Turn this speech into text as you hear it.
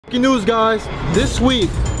Breaking news, guys. This week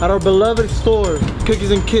at our beloved store,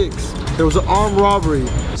 Cookies and Kicks, there was an armed robbery.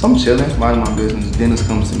 So I'm chilling, minding my business. Dennis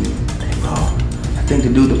comes to me. Hey bro, I think the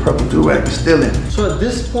dude with the purple do-rag is stealing. So at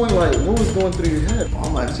this point, like, what was going through your head?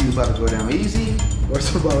 I'm like, see, it's about to go down easy. Or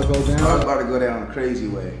it's about to go down? Or it's about to go down a crazy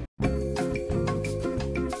way.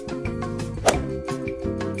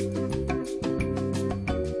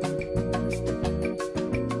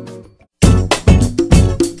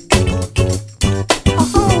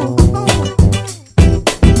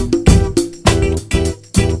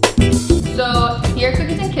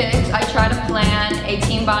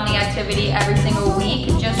 Bonding activity every single week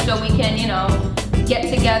just so we can, you know, get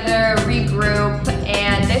together, regroup,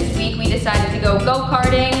 and this week we decided to go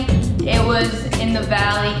go-karting. It was in the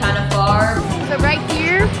valley, kind of far. So right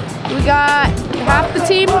here, we got half the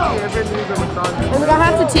team, and we got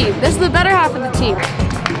half the team. This is the better half of the team.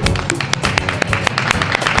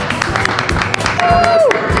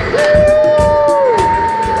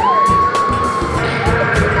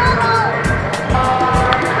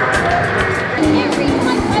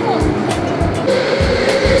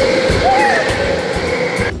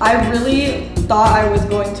 I really thought I was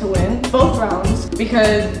going to win both rounds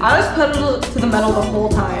because I was pedal to the metal the whole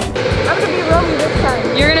time. I'm gonna be Romy this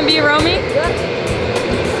time. You're gonna be Romy? Yeah.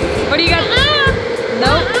 What do you got?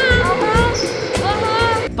 Nope.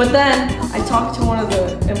 But then I talked to one of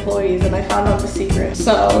the employees and I found out the secret.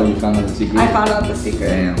 So Oh, you found out the secret? I found out the secret.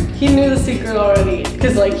 Damn. He knew the secret already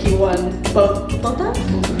because like he won both times.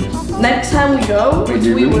 Next time we go, which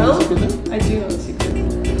we will, I do know the secret.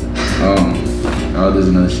 Oh, there's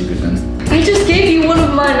another secret then. I just gave you one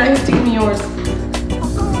of mine. I have to give me yours.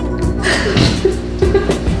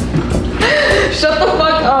 Shut the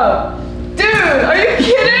fuck up. Dude, are you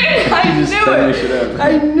kidding?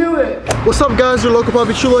 I knew it. What's up, guys? Your local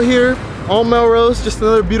Papi Chulo here on Melrose. Just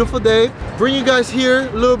another beautiful day. Bring you guys here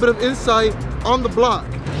a little bit of insight on the block.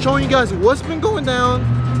 Showing you guys what's been going down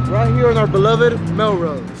right here in our beloved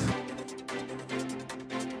Melrose.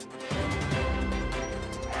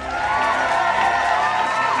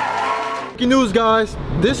 Breaking news, guys.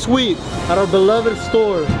 This week at our beloved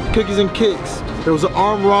store, Cookies and Kicks, there was an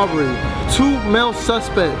armed robbery. 2 male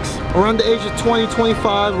suspects around the age of 20,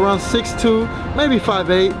 25, around 6'2", maybe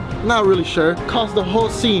 5'8", not really sure. Caused the whole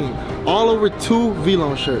scene, all over 2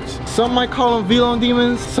 V-Lone shirts. Some might call them V-Lone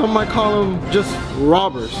demons, some might call them just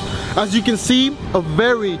robbers. As you can see, a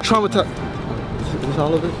very traumatized... Is this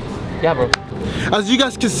all of it? Yeah, bro. As you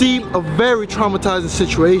guys can see, a very traumatizing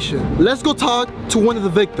situation. Let's go talk to one of the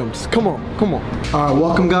victims. Come on, come on. All right,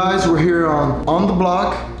 welcome guys. We're here on the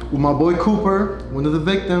block with my boy Cooper, one of the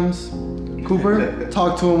victims. Cooper,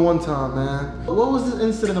 talk to him one time, man. What was this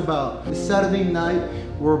incident about? It's Saturday night,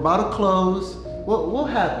 we're about to close. What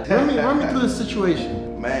happened? Run me through the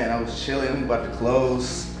situation. Man, I was chilling, we about to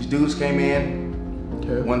close. These dudes came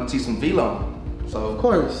in, wanted to see some V-Lone. So, of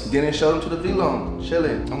course. Didn't show them to the V-Lone,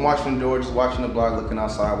 chilling. I'm watching the door, just watching the block, looking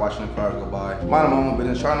outside, watching the cars go by. Mind my own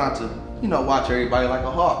business, try not to, you know, watch everybody like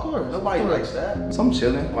a hawk. Of course. Nobody likes that. So I'm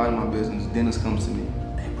chilling, minding my business. Dennis comes to me.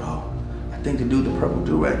 Hey bro, I think the dude with the purple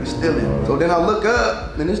do-rag is stealing. So then I look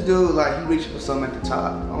up, and this dude, like, he reached for something at the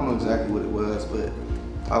top. I don't know exactly what it was, but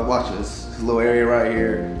I watched this little area right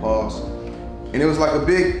here, pause. And it was like a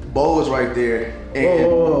big bulge right there.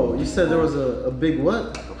 And whoa. You said there was a big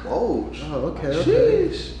what? bulge. Oh, okay.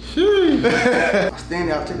 Sheesh. Sheesh. I stand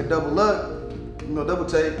there, I take a double look, you know, double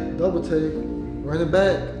take. Double take, run it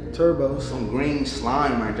back, turbo. Some green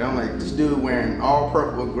slime right there. I'm like, this dude wearing all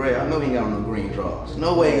purple or gray. I know he ain't got no green drawers.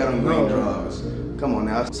 No way he got no green drawers. Come on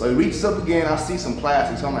now. So he reaches up again, I see some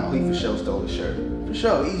plastic. So I'm like, oh, he for sure stole the shirt. For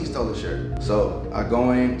sure, easy stole the shirt. So I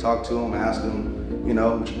go in, talk to him, ask him, you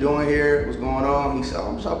know, what you doing here? What's going on? He said, oh,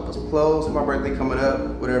 I'm shopping for some clothes. My birthday coming up,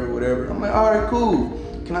 whatever. I'm like, all right, cool.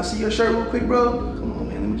 Can I see your shirt real quick, bro? Come on,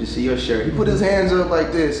 man, let me just see your shirt. He put his hands up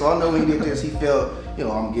like this, so I know when he did this, he felt, you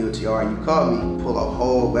know, I'm guilty. All right, you caught me. Pull a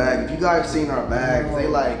whole bag. If you guys seen our bags, they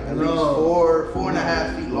like at least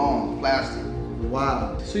 4.5 feet long, plastic.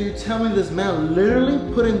 Wow. So you're telling me this man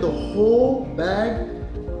literally put in the whole bag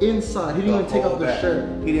inside? He didn't even take off the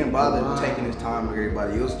shirt? He didn't bother taking his time like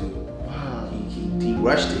everybody else do. Wow. He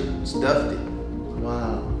rushed it, stuffed it.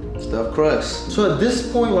 Wow. Stuffed crust. So at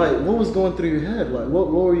this point, like, what was going through your head? Like,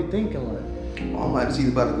 what were you thinking? Like, I'm like, this is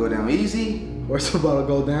about to go down easy. or it's about to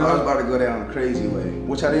go down? I was about to go down a crazy way,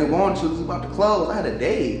 which I didn't want to. It was about to close. I had a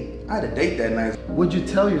date that night. What'd you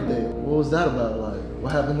tell your date? What was that about? Like,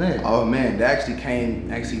 what happened there? Oh man, that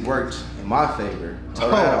actually worked in my favor. So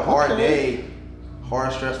I had a hard day,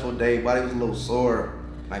 hard, stressful day. Body was a little sore.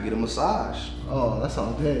 I get a massage. Oh, that's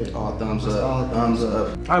all day. All thumbs up. Thumbs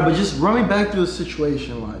up. All right, but just run me back through the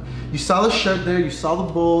situation. Like, you saw the shirt there, you saw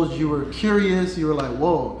the bulge, you were curious, you were like,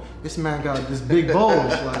 whoa, this man got this big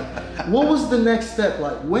bulge. Like, what was the next step?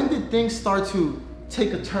 Like, when did things start to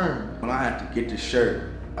take a turn? When I had to get the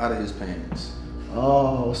shirt out of his pants.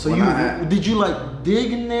 Oh, so did you like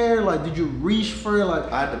dig in there? Like, did you reach for it? Like,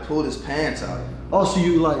 I had to pull his pants out. Oh, so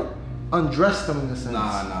you like undressed him in a sense?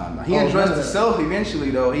 Nah. He undressed himself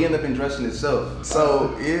eventually though. He ended up undressing himself.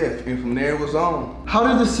 So yeah, and from there it was on. How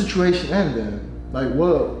did the situation end then? Like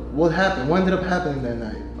what happened? What ended up happening that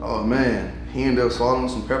night? Oh man, he ended up swallowing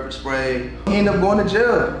some pepper spray. He ended up going to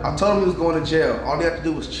jail. I told him he was going to jail. All he had to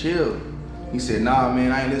do was chill. He said, nah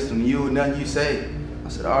man, I ain't listening to you, nothing you say. I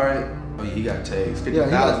said, all right. Oh yeah, he got tased. 50,000 yeah,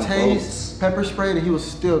 he got tased, votes. Pepper sprayed, and he was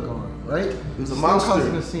still going, right? He was a still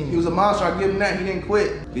monster. He was a monster. I give him that. He didn't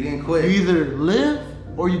quit. He didn't quit. You either live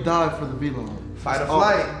or you die for the V-Long. Fight or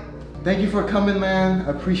flight. Thank you for coming, man. I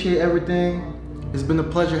appreciate everything. It's been a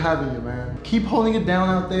pleasure having you, man. Keep holding it down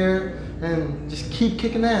out there and just keep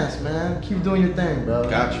kicking ass, man. Keep doing your thing, bro.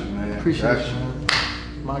 Got you, man. Appreciate you, man.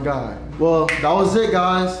 My guy. Well, that was it,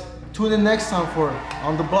 guys. Tune in next time for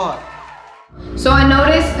On the Block. So I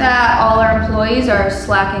noticed that all our employees are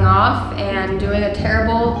slacking off and doing a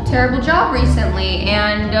terrible job recently.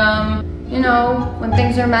 And you know, when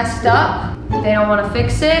things are messed up, they don't want to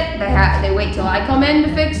fix it. They wait till I come in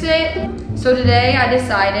to fix it. So today I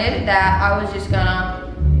decided that I was just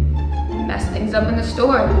gonna mess things up in the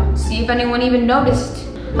store, see if anyone even noticed.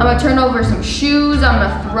 I'm gonna turn over some shoes. I'm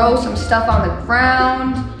gonna throw some stuff on the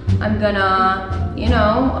ground. I'm gonna, you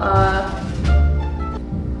know,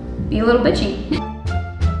 be a little bitchy.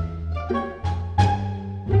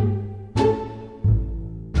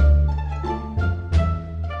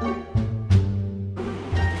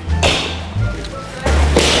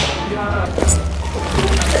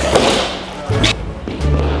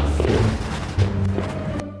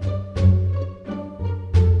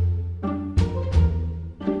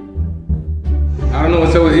 I don't know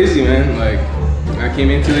what's up with Izzy, man. Like, I came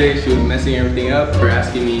in today, she was messing everything up. Her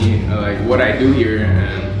asking me like what I do here,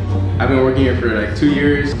 and I've been working here for like 2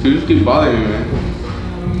 years. She just keeps bothering me, man.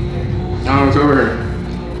 I don't know what's over her.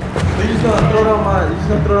 You just gonna throw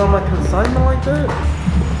down my consignment like that?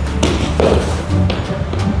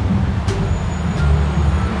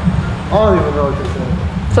 I don't even know what to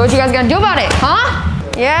say. So what you guys gonna do about it, huh?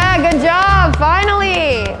 Yeah, good job,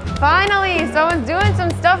 finally. Finally, someone's doing some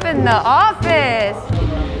stuff in the office.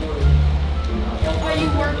 Are you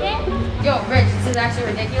working? Yo, Rich, this is actually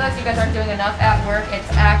ridiculous. You guys aren't doing enough at work. It's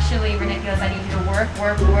actually ridiculous. I need you to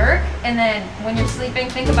work, and then when you're sleeping,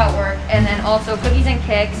 think about work. And then also cookies and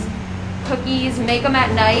kicks. Cookies, make them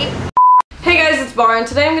at night. Hey guys, it's Bar, and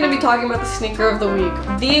today I'm going to be talking about the sneaker of the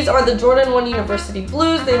week. These are the Jordan 1 University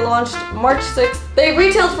Blues. They launched March 6th. They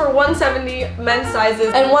retailed for $170 men's sizes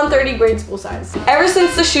and $130 grade school size. Ever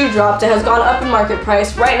since the shoe dropped, it has gone up in market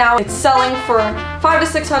price. Right now, it's selling for $500 to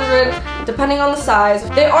 $600, depending on the size.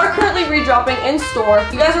 They are currently redropping in store.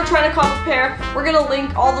 If you guys are trying to cop a pair, we're going to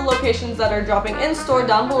link all the locations that are dropping in store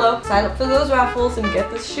down below. Sign up for those raffles and get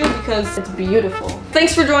this shoe because it's beautiful.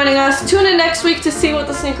 Thanks for joining us. Tune in next week to see what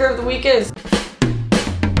the sneaker of the week is.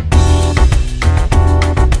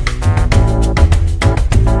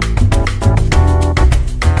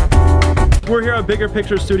 We're here at Bigger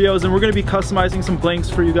Picture Studios and we're going to be customizing some blanks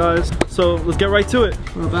for you guys. So let's get right to it.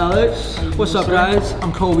 What up, Alex? What's up, guys?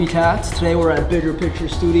 I'm Kobe Tats. Today we're at Bigger Picture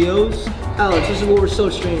Studios. Alex, this is what we're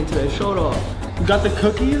silk-screening today. Show it off. We got the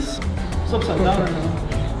cookies. It's upside down right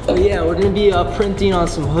now. Oh yeah, we're going to be printing on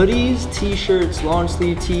some hoodies, t-shirts, long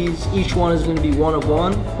sleeve tees. Each one is going to be one of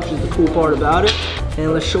one, which is the cool part about it.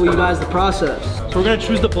 And let's show you guys the process. So we're going to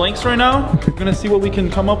choose the blanks right now. We're going to see what we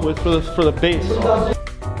can come up with for the base.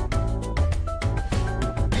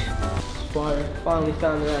 Fire. Finally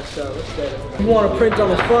found the right stuff. Let's get it. You want to print on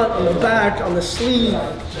the front, on the back, on the sleeve.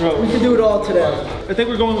 Bro, we can do it all today. I think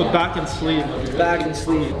we're going with back and sleeve. Back and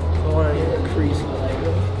sleeve. I want to crease.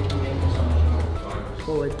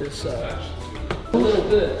 Pull like this up. A little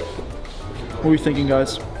bit. What are we thinking,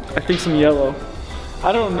 guys? I think some yellow.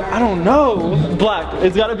 I don't know. Black.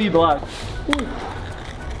 It's got to be black. Ooh.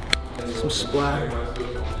 Some splatter.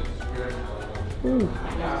 Ooh.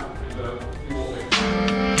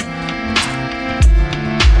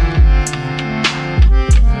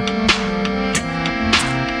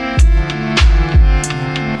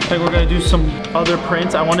 I think we're gonna do some other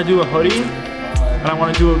prints. I want to do a hoodie and I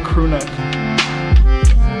want to do a crew neck.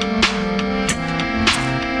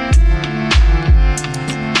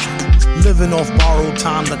 Living off borrowed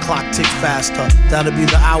time, the clock tick faster. That'll be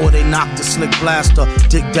the hour they knock the slick blaster.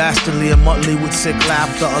 Dick Dastardly and Muttley with sick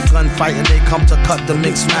laughter. A gunfight and they come to cut the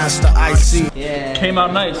mix master. I see. Yeah. Came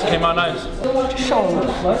out nice.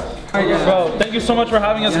 Bro, thank you so much for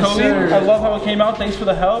having us, Kobe. I love how it came out. Thanks for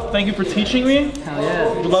the help. Thank you for teaching me. Hell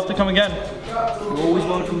yeah. Would love to come again. You're always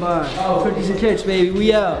welcome by. Cookies and kicks, baby.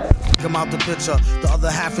 We out. Come out the picture. The other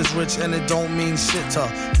half is rich and it don't mean shit to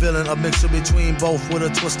villain. A mixture between both with a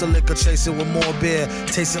twist of liquor, chasing with more beer.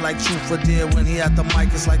 Tasting like truth for dear. When he at the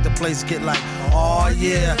mic, it's like the place get like, oh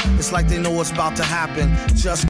yeah. It's like they know what's about to happen. Just